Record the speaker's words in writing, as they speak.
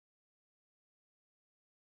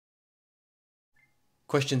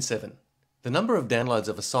Question 7. The number of downloads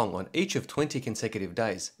of a song on each of 20 consecutive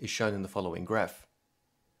days is shown in the following graph.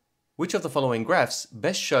 Which of the following graphs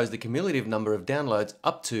best shows the cumulative number of downloads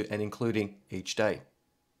up to and including each day?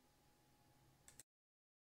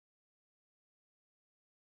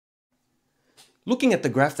 Looking at the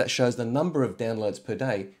graph that shows the number of downloads per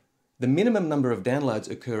day, the minimum number of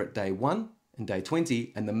downloads occur at day 1 and day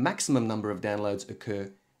 20, and the maximum number of downloads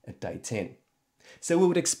occur at day 10. So we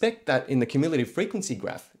would expect that in the cumulative frequency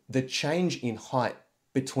graph, the change in height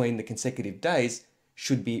between the consecutive days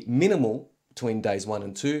should be minimal between days 1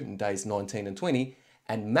 and 2 and days 19 and 20,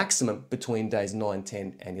 and maximum between days 9,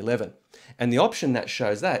 10 and 11. And the option that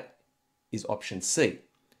shows that is option C.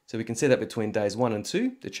 So we can see that between days 1 and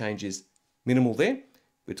 2, the change is minimal there.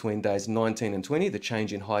 Between days 19 and 20, the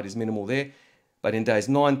change in height is minimal there. But in days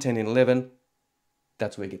 9, 10 and 11,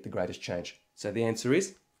 that's where we get the greatest change. So the answer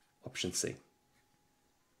is option C.